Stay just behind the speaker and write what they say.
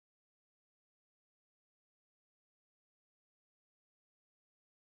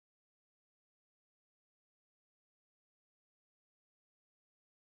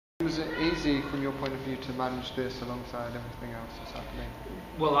Was it easy from your point of view to manage this alongside everything else that's happening?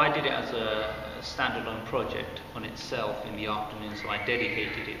 Well, I did it as a standalone project on itself in the afternoon, so I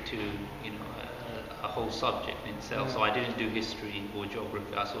dedicated it to, you know, a whole subject in itself. Yeah. So I didn't do history or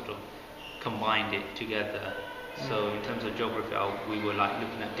geography. I sort of combined it together. So in terms of geography, we were like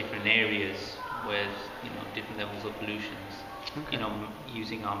looking at different areas where, you know, different levels of pollutions. Okay. You know,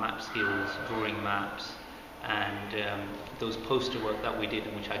 using our map skills, drawing maps, and those poster work that we did,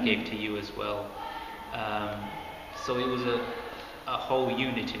 and which I gave to you as well. So it was a whole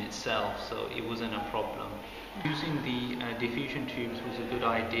unit in itself, so it wasn't a problem. Using the diffusion tubes was a good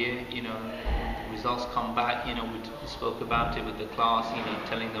idea. You know, when the results come back, you know, we spoke about it with the class, you know,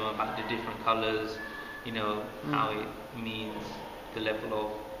 telling them about the different colours, you know, how it means the level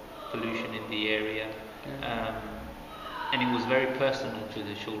of pollution in the area. And it was very personal to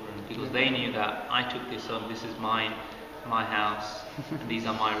the children, because they knew that I took this home, this is mine, my house, and these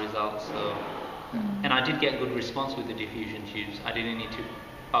are my results. So, and I did get good response with the diffusion tubes. I didn't need to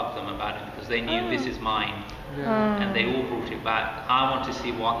bug them about it, because they knew this is mine, and they all brought it back. I want to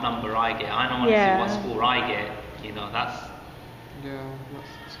see what number I get. I don't want to see what score I get. You know, that's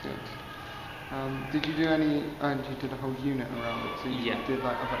good. Did you do any? And you did a whole unit around it. So you did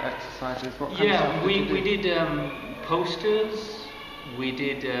like other exercises. What kind of stuff did you do? We did posters. We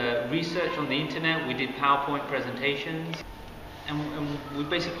did research on the internet. We did PowerPoint presentations, and we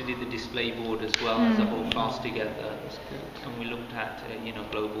basically did the display board as well as a whole class together. And we looked at you know,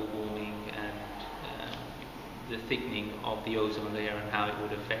 global warming and the thickening of the ozone layer and how it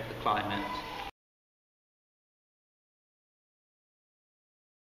would affect the climate.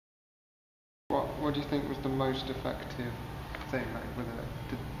 What do you think was the most effective thing? Like, whether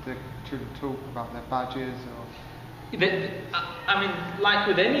did the children talk about their badges or? I mean, like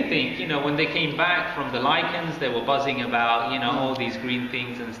with anything, you know, when they came back from the lichens, they were buzzing about, you know, all these green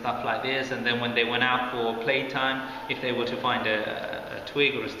things and stuff like this. And then when they went out for playtime, if they were to find a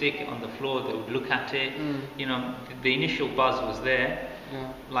twig or a stick on the floor, they would look at it. You know, the initial buzz was there,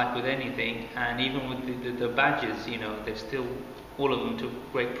 like with anything. And even with the badges, you know, they've still, all of them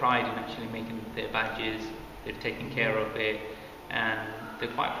took great pride in actually making their badges. They've taken care of it, and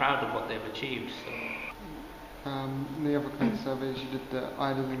they're quite proud of what they've achieved. So. The other kind of surveys, you did the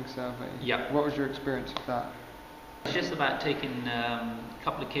idling survey. Yeah. What was your experience with that? It's just about taking a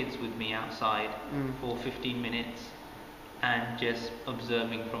couple of kids with me outside for 15 minutes and just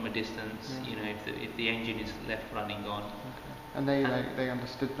observing from a distance, you know, if the engine is left running on. Okay. And they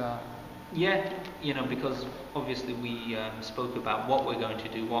understood that? Yeah, you know, because obviously we spoke about what we're going to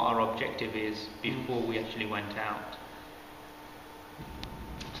do, what our objective is before we actually went out.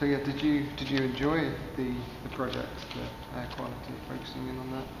 So yeah, did you enjoy the project, the air quality, focusing in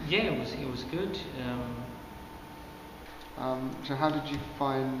on that? Yeah, it was good. So how did you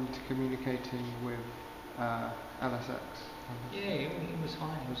find communicating with LSX? Yeah, it was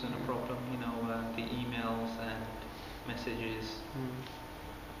fine. It wasn't a problem. You know, the emails and messages.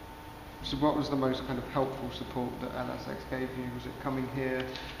 So what was the most kind of helpful support that LSX gave you? Was it coming here?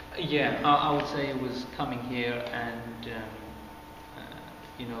 Yeah, I would say it was coming here and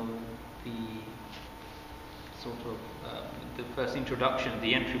you know, the sort of the first introduction,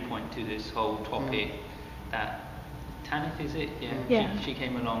 the entry point to this whole topic. That Tanith, is it? Yeah. She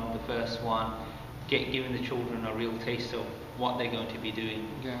came along, the first one, giving the children a real taste of what they're going to be doing.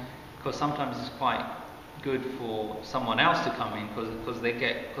 Yeah. Because sometimes it's quite good for someone else to come in,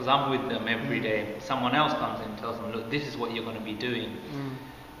 because I'm with them every day. Someone else comes in and tells them, look, this is what you're going to be doing,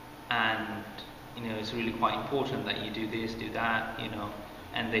 and you know, it's really quite important that you do this, do that, you know.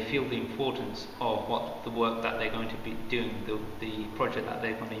 And they feel the importance of what the work that they're going to be doing, the project that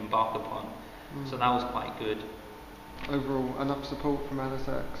they're going to embark upon. So that was quite good. Overall, enough support from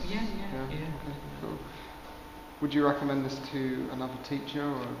LSX? Yeah. Okay, cool. Would you recommend this to another teacher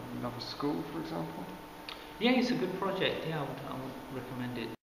or another school, for example? Yeah, it's a good project. Yeah, I would recommend it.